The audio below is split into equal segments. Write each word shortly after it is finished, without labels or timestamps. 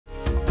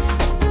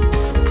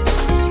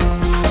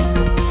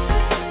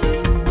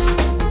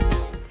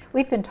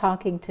We've been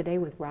talking today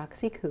with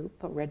Roxy Coop,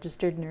 a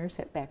registered nurse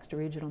at Baxter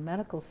Regional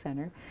Medical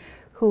Center,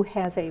 who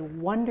has a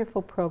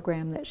wonderful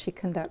program that she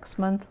conducts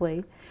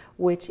monthly,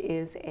 which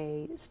is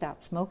a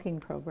stop smoking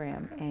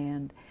program.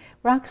 And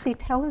Roxy,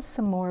 tell us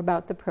some more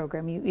about the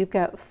program. You've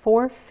got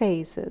 4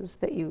 phases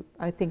that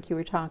I think you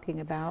were talking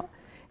about.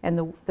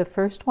 And the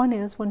first one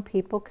is when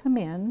people come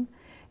in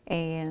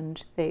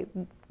and they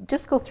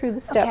just go through the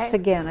steps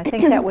again. I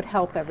think that would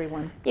help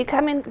everyone. You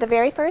come in the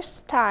very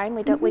first time,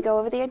 we go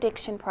over the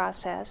addiction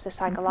process, the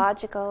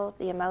psychological,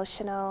 the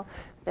emotional,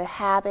 the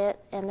habit,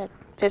 and the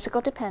physical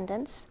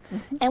dependence,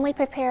 and we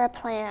prepare a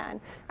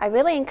plan. I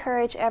really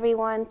encourage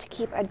everyone to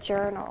keep a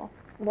journal.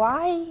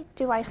 Why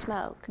do I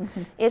smoke?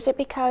 Is it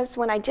because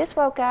when I just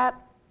woke up,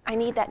 I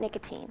need that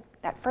nicotine,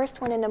 that first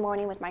one in the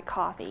morning with my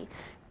coffee?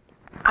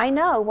 I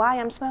know why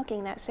I'm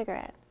smoking that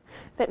cigarette.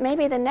 But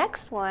maybe the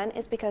next one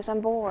is because I'm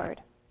bored,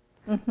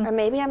 or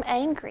maybe I'm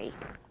angry,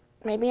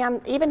 maybe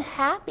I'm even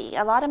happy.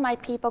 A lot of my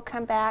people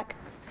come back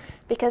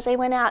because they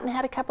went out and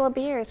had a couple of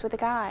beers with the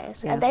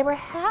guys, and they were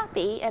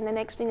happy, and the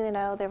next thing they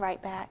know, they're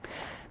right back.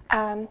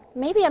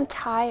 Maybe I'm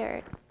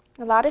tired.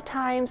 A lot of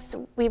times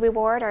we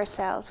reward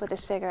ourselves with a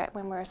cigarette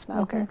when we're a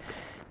smoker.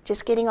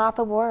 Just getting off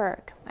of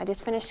work. I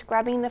just finished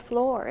scrubbing the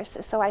floors,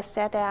 so I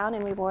sat down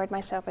and reward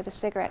myself with a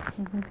cigarette.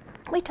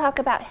 We talk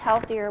about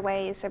healthier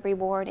ways of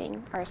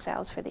rewarding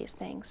ourselves for these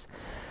things.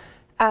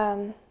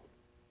 And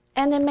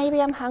then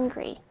maybe I'm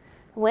hungry.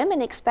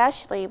 Women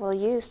especially will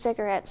use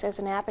cigarettes as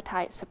an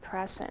appetite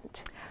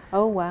suppressant.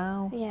 Oh,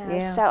 wow. Yeah.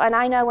 So, and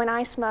I know when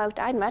I smoked,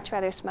 I'd much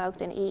rather smoke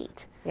than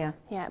eat. Yeah,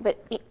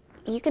 but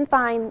you can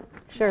find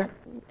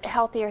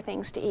healthier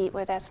things to eat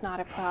where that's not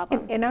a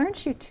problem. And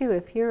aren't you too,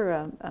 if you're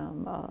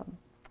a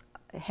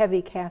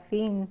heavy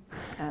caffeine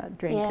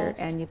drinker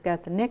and you've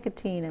got the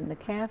nicotine and the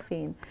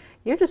caffeine,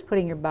 you're just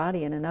putting your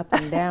body in an up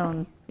and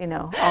down, you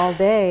know, all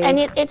day. And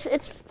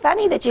it's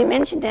funny that you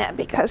mentioned that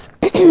because,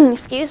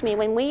 excuse me,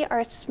 when we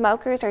are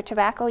smokers or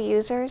tobacco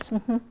users,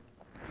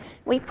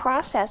 we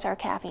process our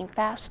caffeine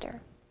faster.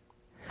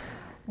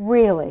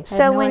 Really?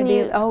 So when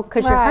you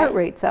because your heart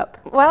rate's up.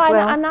 Well,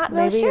 I'm not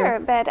real sure,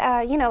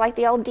 but you know, like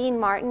the old Dean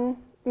Martin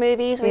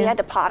movies where you had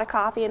a pot of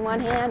coffee in one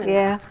hand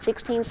and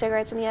 16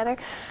 cigarettes in the other.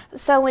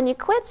 So when you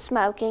quit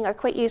smoking or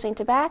quit using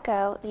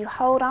tobacco, you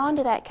hold on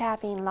to that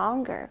caffeine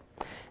longer.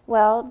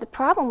 Well, the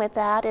problem with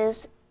that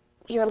is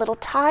you're a little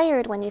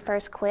tired when you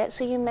first quit,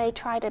 so you may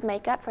try to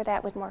make up for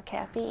that with more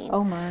caffeine.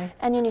 Oh my.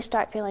 And then you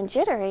start feeling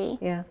jittery,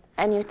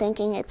 and you're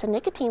thinking it's a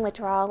nicotine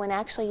withdrawal when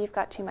actually you've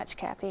got too much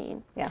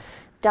caffeine.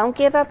 Don't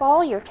give up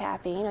all your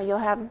caffeine or you'll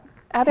have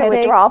other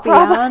withdrawal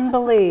problems. Beyond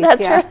belief.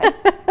 That's right.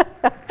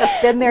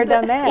 Been there,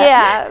 done that.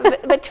 Yeah,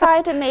 but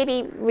try to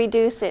maybe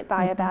reduce it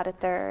by about a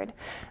third.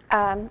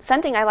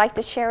 Something I like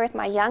to share with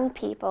my young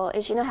people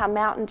is, you know how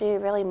Mountain Dew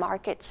really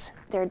markets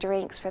their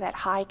drinks for that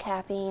high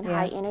caffeine,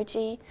 high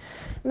energy?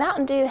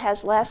 Mountain Dew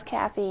has less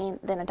caffeine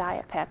than a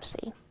Diet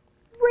Pepsi.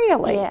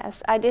 Really?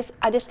 Yes. I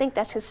just think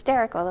that's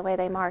hysterical the way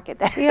they market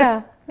that.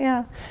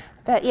 Yeah.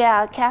 But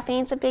yeah,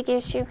 caffeine's a big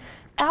issue.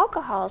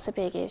 Alcohol's a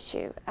big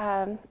issue.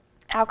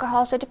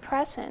 Alcohol's a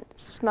depressant,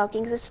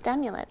 smoking's a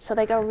stimulant, so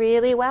they go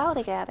really well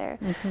together.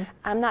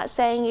 I'm not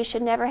saying you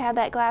should never have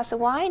that glass of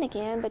wine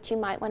again, but you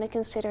might want to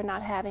consider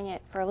not having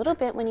it for a little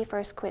bit when you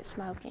first quit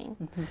smoking.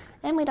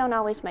 And we don't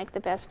always make the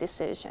best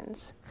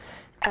decisions.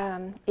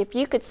 If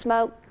you could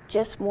smoke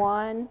just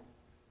one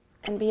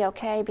and be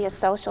okay, be a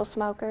social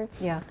smoker,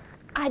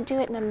 I'd do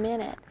it in a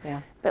minute.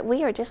 But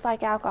we are just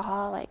like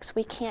alcoholics.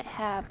 We can't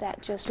have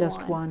that just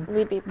one.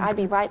 I'd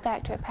be right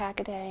back to a pack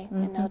a day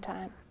in no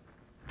time.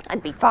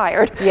 I'd be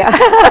fired.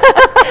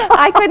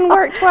 I couldn't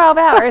work 12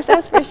 hours,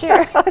 that's for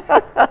sure.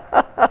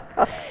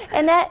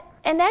 And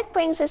that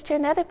brings us to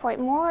another point.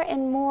 More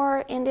and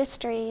more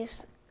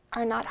industries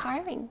are not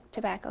hiring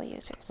tobacco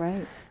users.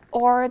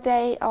 Or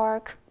they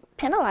are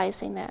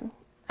penalizing them.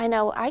 I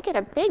know I get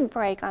a big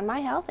break on my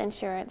health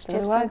insurance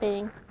just from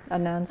being a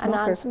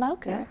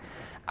non-smoker.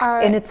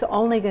 And it's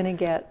only going to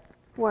get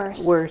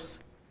worse.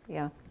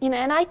 You know,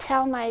 and I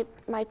tell my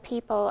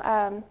people,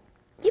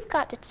 you've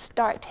got to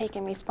start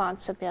taking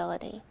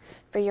responsibility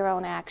for your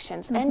own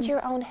actions and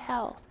your own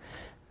health.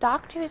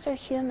 Doctors are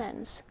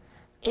humans.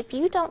 If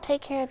you don't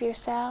take care of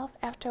yourself,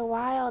 after a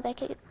while, they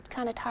get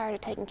kind of tired of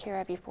taking care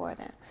of you for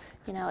them.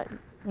 You know,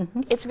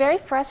 it's very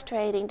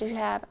frustrating to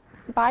have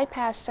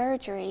bypass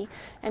surgery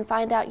and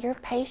find out your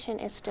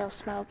patient is still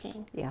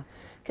smoking.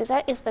 Because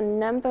that is the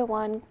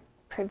 #1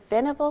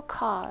 preventable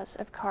cause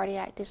of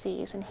cardiac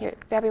disease. And here,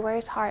 February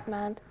is Heart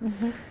Month.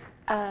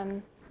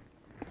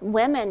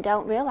 Women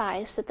don't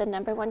realize that the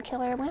 #1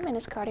 killer of women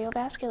is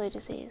cardiovascular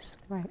disease.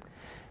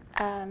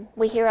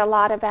 We hear a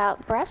lot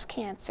about breast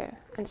cancer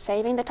and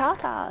saving the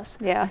tatas.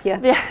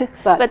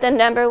 But the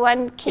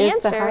 #1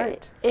 cancer,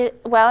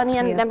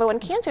 #1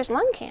 cancer is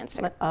lung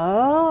cancer.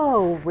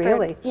 Oh,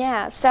 really?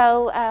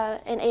 So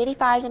and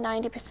 85 to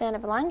 90%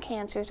 of lung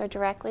cancers are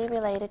directly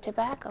related to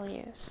tobacco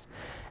use.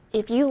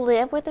 if you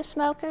live with a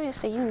smoker,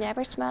 so you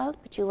never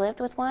smoked, but you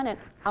lived with one, and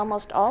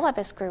almost all of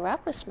us grew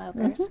up with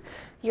smokers,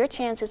 your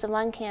chances of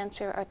lung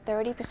cancer are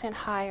 30%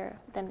 higher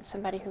than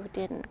somebody who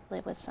didn't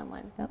live with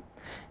someone. Yep.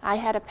 I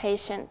had a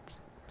patient,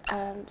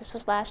 this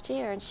was last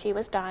year, and she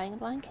was dying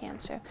of lung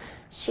cancer.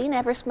 She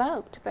never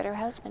smoked, but her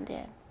husband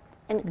did.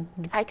 And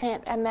I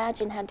can't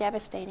imagine how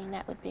devastating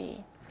that would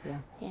be. Yeah.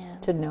 Yeah.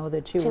 To know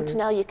that you were... To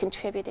know you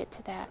contributed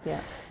to that.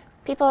 Yeah.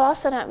 People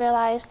also don't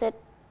realize that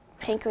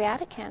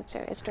pancreatic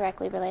cancer is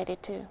directly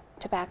related to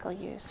tobacco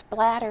use,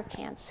 bladder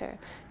cancer,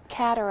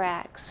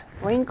 cataracts,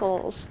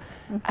 wrinkles.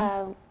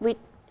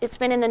 It's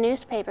been in the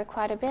newspaper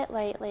quite a bit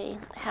lately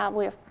how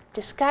we're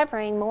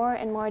discovering more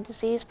and more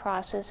disease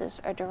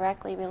processes are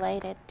directly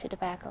related to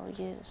tobacco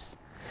use.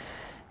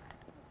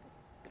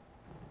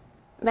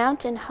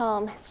 Mountain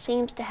Home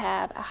seems to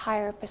have a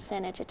higher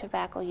percentage of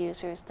tobacco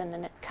users than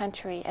the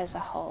country as a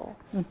whole.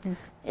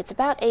 It's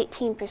about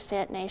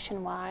 18%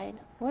 nationwide.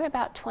 We're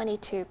about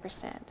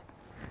 22%.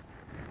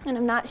 And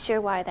I'm not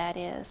sure why that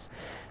is,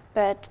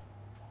 but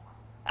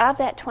of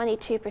that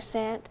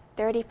 22%,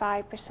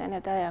 35%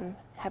 of them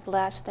have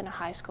less than a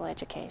high school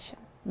education.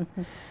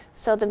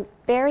 So the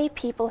very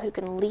people who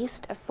can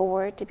least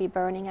afford to be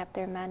burning up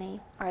their money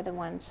are the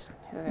ones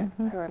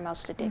who are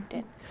most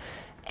addicted.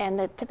 And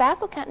the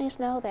tobacco companies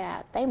know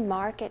that. They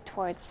market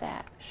towards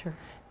that. Sure.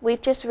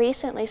 We've just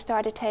recently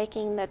started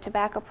taking the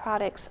tobacco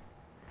products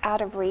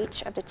out of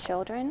reach of the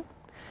children.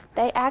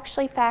 They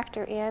actually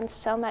factor in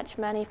so much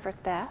money for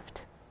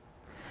theft,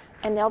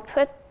 and they'll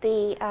put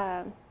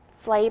the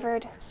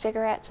flavored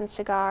cigarettes and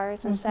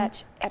cigars and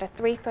such at a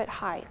 3-foot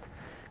height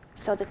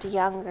so that the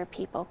younger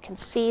people can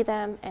see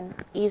them and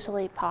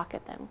easily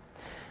pocket them.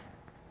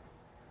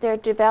 They're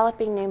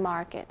developing new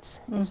markets.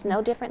 It's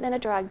no different than a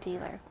drug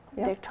dealer.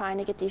 Yep. They're trying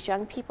to get these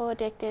young people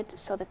addicted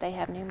so that they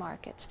have new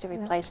markets to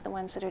replace the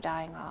ones that are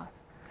dying off.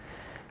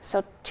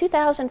 So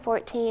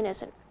 2014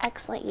 is an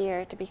excellent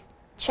year to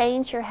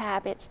change your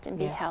habits and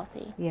be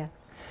healthy. Yeah.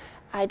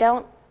 I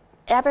don't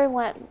ever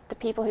want the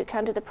people who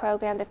come to the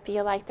program to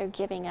feel like they're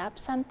giving up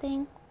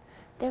something.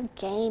 They're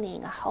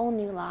gaining a whole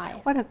new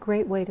life. What a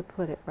great way to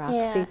put it, Roxy.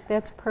 Yeah.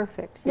 That's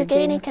perfect. You're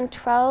gaining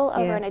control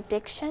over an Yes.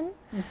 addiction.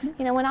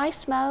 You know, when I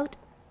smoked,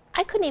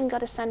 I couldn't even go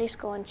to Sunday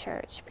school and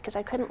church because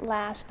I couldn't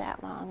last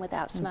that long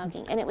without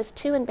smoking. And it was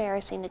too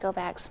embarrassing to go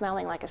back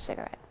smelling like a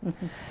cigarette.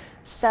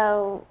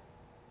 So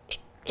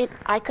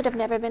I could have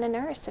never been a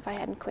nurse if I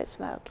hadn't quit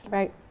smoking.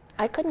 Right.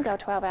 I couldn't go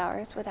 12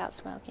 hours without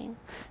smoking.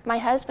 My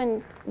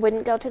husband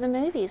wouldn't go to the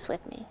movies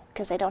with me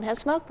because they don't have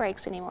smoke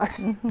breaks anymore.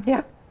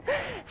 Yeah.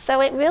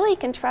 So it really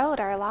controlled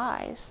our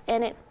lives,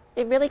 and it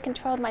really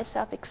controlled my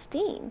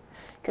self-esteem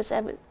because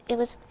it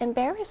was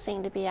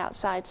embarrassing to be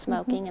outside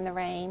smoking in the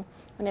rain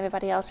when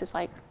everybody else is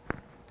like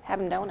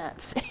having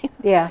donuts.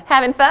 Yeah.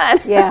 Having fun.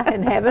 Yeah,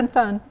 and having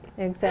fun.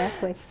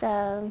 Exactly.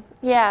 So,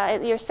 yeah,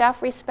 your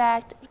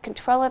self-respect,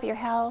 control of your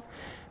health,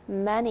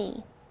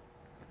 money.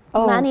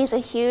 Oh, Money's a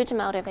huge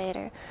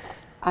motivator.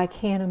 I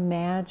can't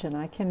imagine.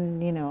 I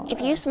can, you know. If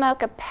you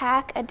smoke a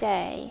pack a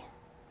day,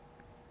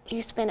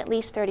 you spend at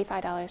least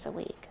 $35 a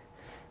week.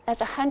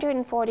 That's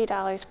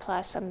 $140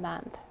 plus a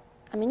month.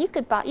 I mean, you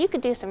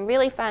could do some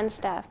really fun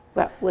stuff.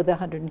 Well, with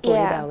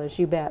 $140,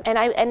 you bet.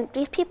 And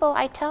these people,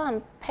 I tell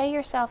them, pay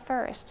yourself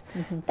first.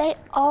 They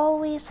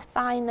always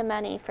find the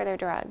money for their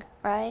drug,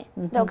 right?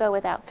 They'll go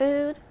without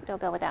food, they'll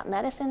go without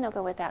medicine, they'll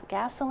go without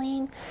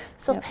gasoline.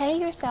 So pay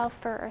yourself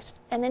first,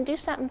 and then do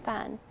something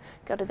fun.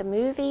 Go to the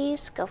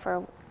movies,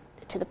 go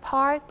to the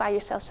park, buy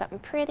yourself something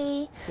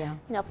pretty. Yeah.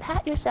 You know,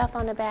 pat yourself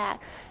on the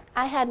back.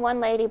 I had one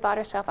lady bought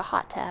herself a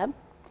hot tub.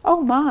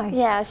 Oh my.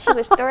 Yeah, she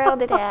was thrilled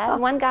to death.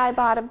 One guy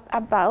bought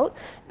a boat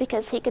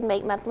because he could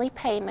make monthly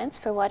payments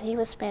for what he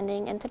was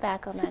spending in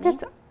tobacco money.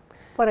 That's,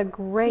 what a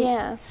great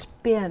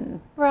spin.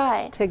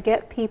 Right. To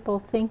get people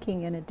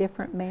thinking in a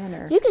different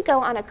manner. You could go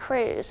on a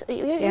cruise.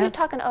 You're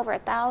talking over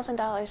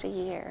 $1,000 a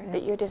year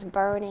that you're just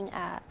burning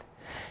up.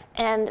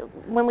 And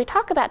when we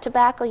talk about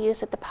tobacco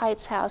use at the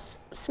Pites House,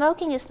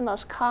 smoking is the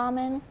most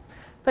common,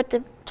 but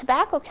the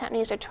tobacco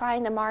companies are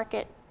trying to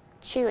market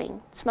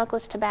chewing,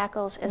 smokeless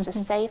tobaccos, as a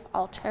safe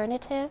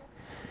alternative,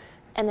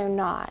 and they're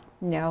not.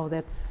 No,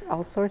 that's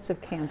all sorts of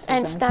cancers.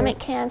 And stomach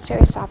cancer,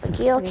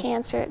 esophageal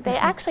cancer. They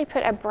actually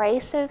put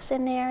abrasives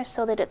in there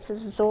so that it's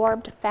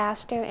absorbed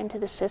faster into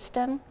the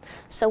system.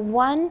 So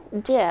one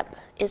dip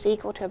is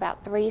equal to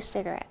about 3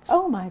 cigarettes.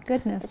 Oh my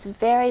goodness. It's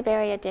very,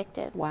 very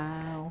addictive.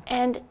 Wow.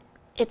 And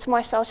it's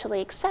more socially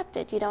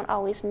accepted. You don't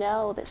always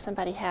know that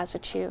somebody has a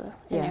chew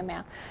in their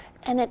mouth.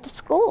 And at the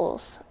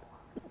schools,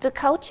 the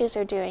coaches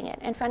are doing it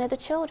in front of the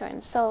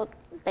children. So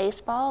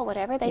baseball,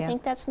 whatever, they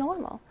think that's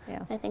normal.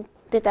 Yeah. They think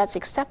that that's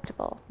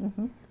acceptable,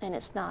 and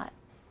it's not.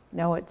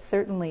 No, it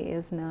certainly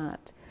is not.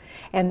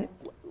 And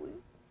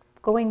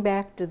going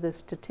back to the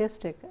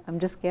statistic, I'm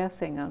just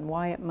guessing on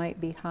why it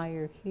might be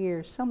higher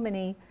here. So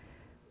many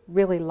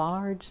really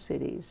large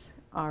cities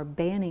are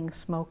banning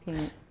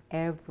smoking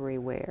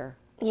everywhere.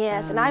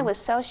 Yes, and I was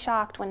so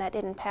shocked when that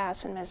didn't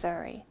pass in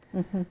Missouri.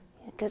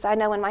 because I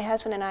know when my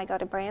husband and I go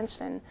to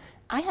Branson,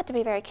 I have to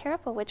be very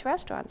careful which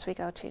restaurants we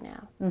go to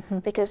now,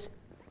 because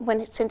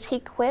since he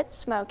quit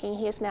smoking,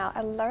 he is now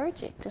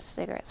allergic to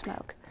cigarette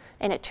smoke,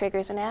 and it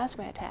triggers an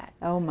asthma attack.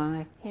 Oh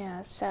my.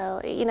 Yeah, so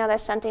you know,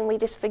 that's something we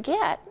just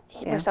forget.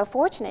 Yeah. We're so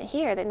fortunate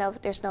here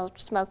that there's no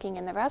smoking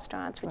in the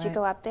restaurants, but you Right.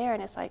 go up there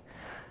and it's like,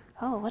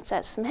 oh, what's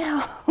that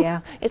smell?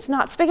 Yeah. It's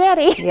not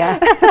spaghetti. Yeah.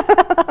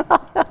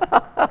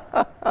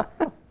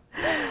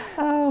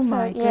 Oh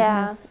my So,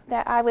 yeah,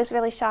 goodness. I was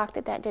really shocked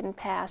that that didn't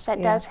pass. That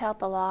Yeah. does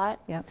help a lot.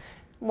 Yep.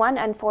 One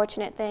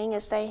unfortunate thing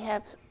is they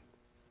have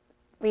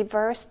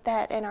reversed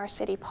that in our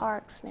city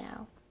parks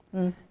now.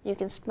 You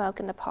can smoke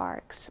in the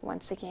parks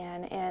once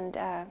again, and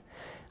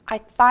I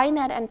find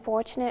that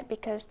unfortunate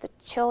because the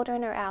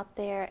children are out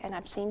there, and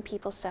I've seen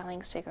people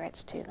selling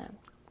cigarettes to them.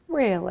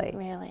 Really?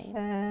 Really.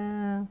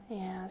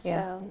 Yeah.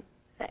 So,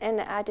 and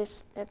that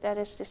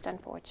is just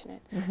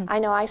unfortunate. I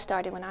know I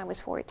started when I was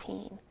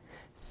 14.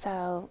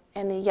 So,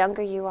 and the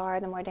younger you are,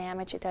 the more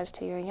damage it does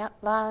to your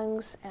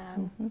lungs.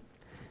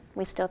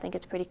 We still think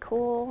it's pretty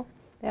cool.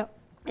 Yep.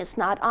 It's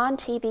not on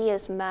TV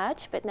as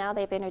much, but now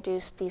they've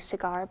introduced these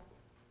cigar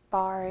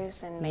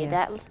bars and made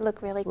Yes. that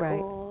look really Right.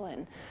 cool.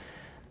 And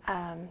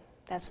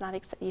that's not,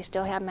 you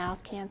still have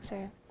mouth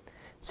cancer.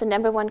 It's the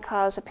 #1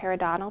 cause of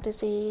periodontal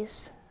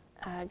disease,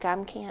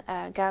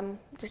 gum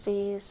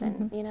disease,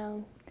 and you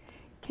know.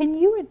 Can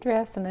you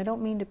address, and I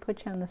don't mean to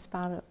put you on the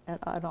spot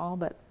at all,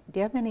 but do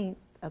you have any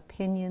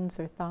opinions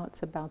or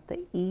thoughts about the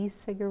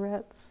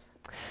e-cigarettes?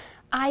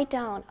 I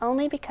don't,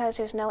 only because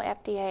there's no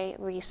FDA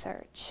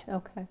research.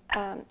 Okay.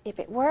 If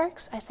it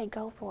works, I say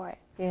go for it.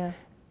 Yeah.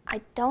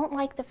 I don't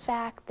like the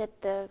fact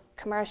that the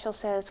commercial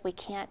says we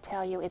can't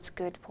tell you it's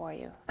good for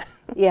you.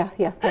 Yeah.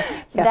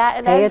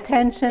 Pay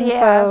attention,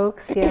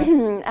 folks.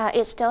 Yeah.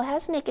 It still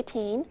has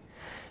nicotine,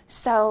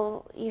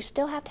 so you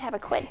still have to have a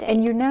quit date.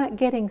 And you're not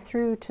getting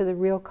through to the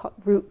real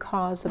root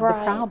cause of the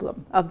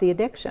problem, of the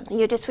addiction.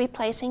 You're just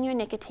replacing your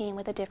nicotine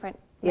with a different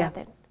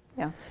method.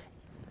 Yeah.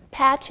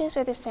 Patches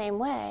are the same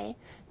way,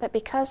 but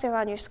because they're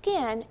on your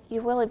skin,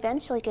 you will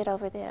eventually get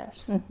over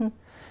this.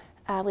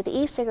 With the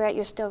e-cigarette,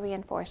 you're still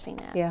reinforcing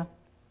that. Yeah.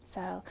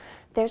 So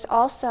there's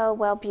also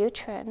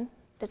Wellbutrin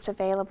that's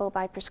available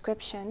by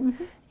prescription.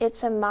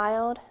 It's a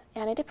mild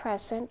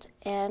antidepressant,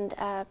 and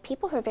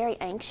people who are very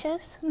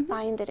anxious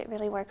find that it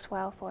really works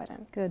well for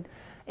them. Good.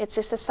 It's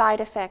just a side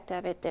effect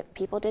of it that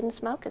people didn't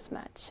smoke as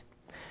much.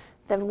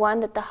 The one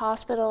that the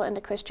hospital and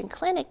the Christian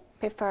clinic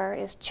prefer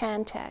is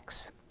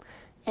Chantix,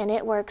 and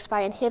it works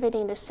by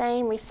inhibiting the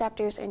same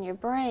receptors in your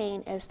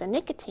brain as the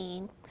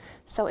nicotine.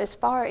 So as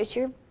far as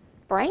your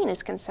brain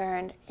is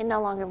concerned, it no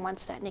longer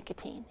wants that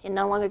nicotine. It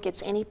no longer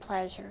gets any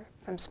pleasure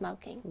from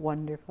smoking.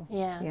 Wonderful.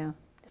 Yeah. Yeah.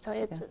 So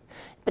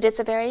but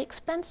it's a very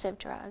expensive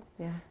drug.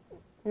 Yeah.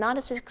 Not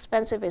as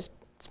expensive as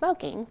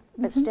smoking,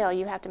 but still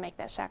you have to make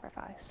that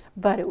sacrifice.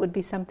 But it would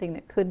be something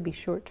that could be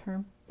short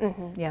term.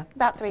 Yeah.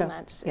 About 3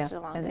 months is the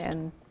longest.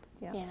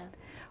 Yeah.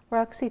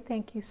 Roxy,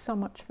 thank you so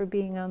much for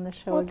being on the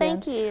show Well, again.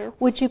 thank you.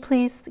 Would you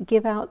please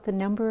give out the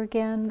number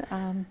again?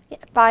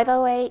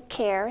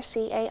 508-CARE,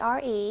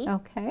 C-A-R-E.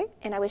 Okay.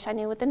 And I wish I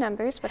knew what the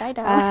numbers, but I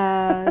don't.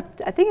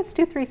 I think it's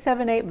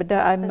 2378, but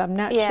I'm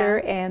not Yeah. sure.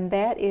 And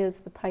that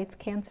is the Pites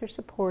Cancer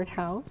Support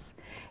House.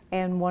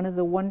 And one of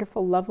the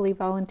wonderful, lovely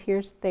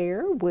volunteers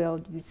there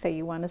will, you say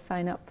you want to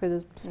sign up for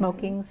the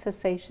smoking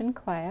cessation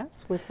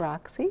class with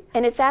Roxy.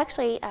 And it's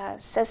actually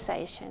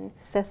cessation.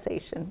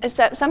 Cessation.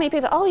 So many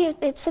people, oh,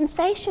 it's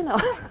sensational.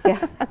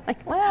 Yeah. I'm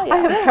like, well, I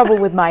have trouble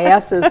with my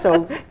S's,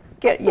 so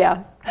get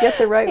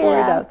the right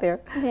word out there.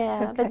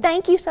 Yeah, Okay. but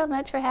thank you so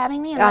much for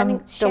having me and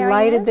I'm sharing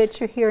delighted this. that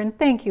you're here, and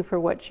thank you for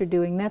what you're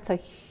doing. That's a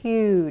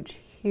huge,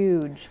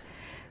 huge,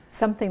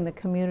 something the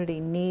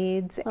community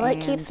needs. Well, it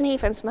keeps me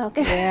from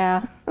smoking.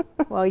 Yeah.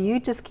 Well, you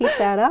just keep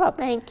that up.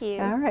 Thank you.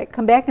 All right.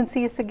 Come back and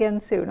see us again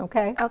soon,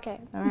 okay? Okay.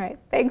 All right.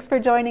 Thanks for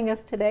joining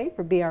us today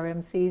for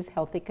BRMC's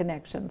Healthy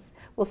Connections.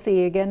 We'll see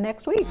you again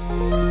next week.